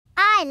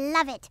I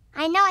love it.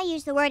 I know I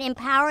use the word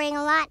empowering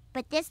a lot,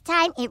 but this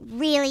time it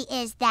really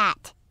is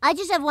that. I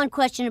just have one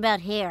question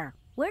about hair.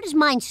 Where does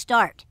mine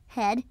start?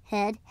 Head,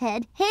 head,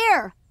 head,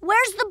 hair.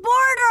 Where's the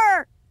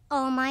border?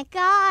 Oh my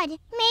God,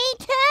 me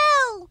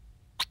too!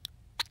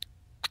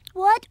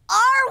 What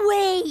are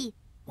we?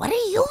 What do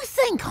you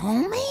think,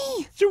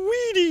 homie?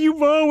 Sweetie,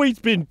 you've always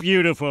been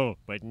beautiful,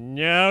 but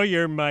now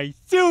you're my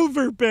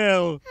silver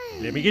bell.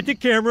 Let me get the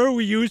camera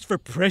we use for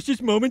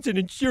precious moments and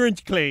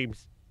insurance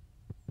claims.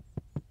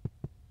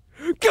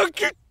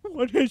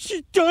 What has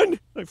she done?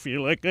 I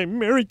feel like I'm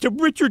married to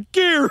Richard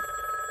Gere.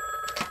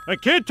 I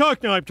can't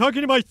talk now. I'm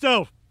talking to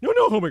myself. No,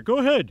 Homer, go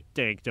ahead.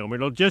 Thanks, Homer.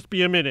 It'll just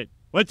be a minute.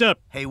 What's up?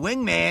 Hey,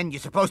 Wingman, you're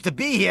supposed to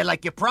be here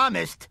like you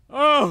promised.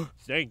 Oh,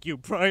 thank you,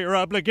 prior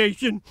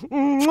obligation.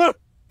 Mwah!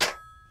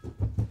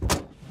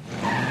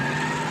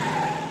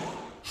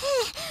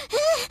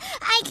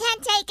 I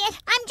can't take it.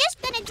 I'm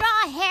just gonna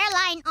draw a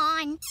hairline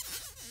on.